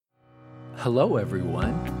Hello,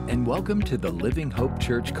 everyone, and welcome to the Living Hope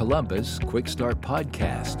Church Columbus Quick Start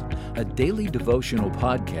Podcast, a daily devotional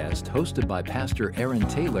podcast hosted by Pastor Aaron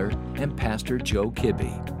Taylor and Pastor Joe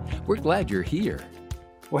Kibbe. We're glad you're here.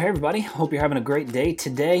 Well, hey everybody, hope you're having a great day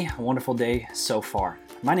today, a wonderful day so far.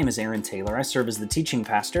 My name is Aaron Taylor. I serve as the teaching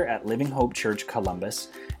pastor at Living Hope Church Columbus,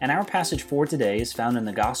 and our passage for today is found in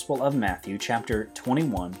the Gospel of Matthew, chapter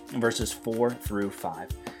 21, verses 4 through 5.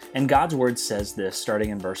 And God's word says this, starting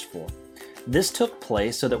in verse 4. This took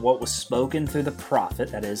place so that what was spoken through the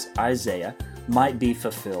prophet, that is, Isaiah, might be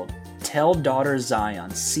fulfilled. Tell daughter Zion,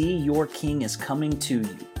 see your king is coming to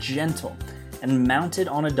you, gentle, and mounted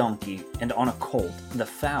on a donkey and on a colt, the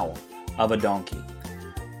foal of a donkey.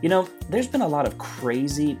 You know, there's been a lot of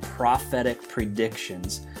crazy prophetic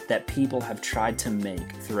predictions that people have tried to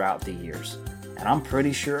make throughout the years. And I'm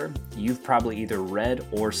pretty sure you've probably either read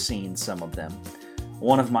or seen some of them.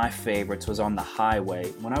 One of my favorites was on the highway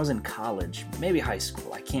when I was in college, maybe high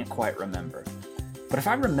school, I can't quite remember. But if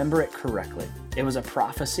I remember it correctly, it was a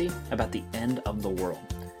prophecy about the end of the world.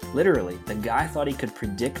 Literally, the guy thought he could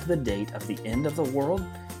predict the date of the end of the world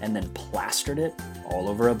and then plastered it all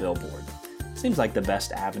over a billboard. Seems like the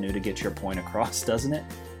best avenue to get your point across, doesn't it?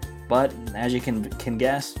 But as you can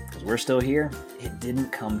guess, because we're still here, it didn't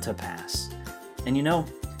come to pass. And you know,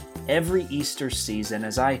 every Easter season,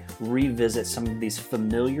 as I revisit some of these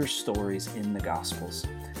familiar stories in the Gospels,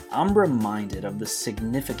 I'm reminded of the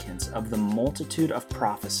significance of the multitude of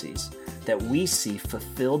prophecies that we see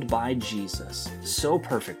fulfilled by Jesus so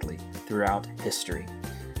perfectly throughout history.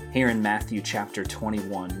 Here in Matthew chapter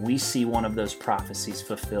 21, we see one of those prophecies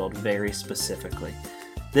fulfilled very specifically.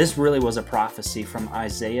 This really was a prophecy from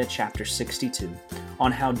Isaiah chapter 62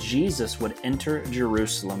 on how Jesus would enter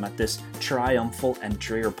Jerusalem at this triumphal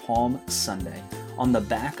entry or Palm Sunday on the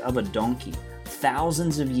back of a donkey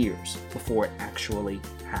thousands of years before it actually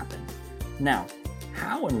happened. Now,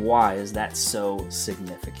 how and why is that so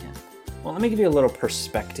significant? Well, let me give you a little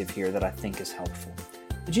perspective here that I think is helpful.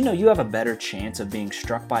 Did you know you have a better chance of being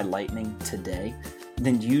struck by lightning today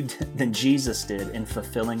than Jesus did in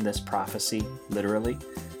fulfilling this prophecy, literally?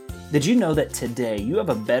 Did you know that today you have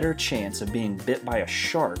a better chance of being bit by a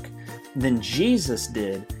shark than Jesus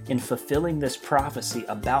did in fulfilling this prophecy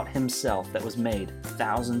about himself that was made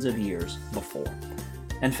thousands of years before?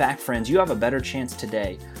 In fact, friends, you have a better chance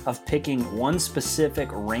today of picking one specific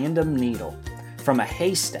random needle from a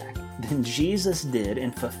haystack than Jesus did in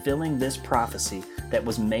fulfilling this prophecy that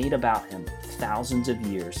was made about him thousands of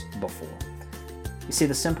years before. You see,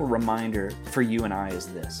 the simple reminder for you and I is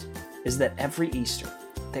this, is that every Easter,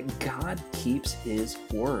 that God keeps his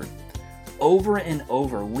word. Over and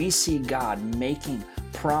over, we see God making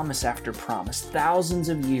promise after promise, thousands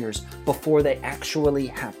of years before they actually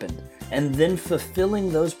happened, and then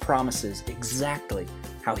fulfilling those promises exactly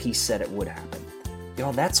how he said it would happen.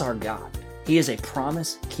 Y'all, that's our God. He is a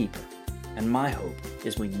promise keeper, and my hope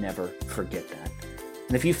is we never forget that.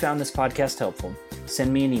 And if you found this podcast helpful,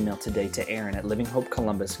 send me an email today to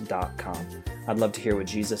aaron@livinghopecolumbus.com. I'd love to hear what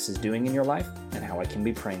Jesus is doing in your life and how I can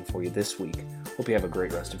be praying for you this week. Hope you have a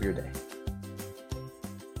great rest of your day.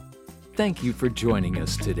 Thank you for joining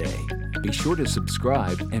us today. Be sure to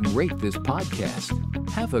subscribe and rate this podcast.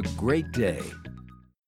 Have a great day.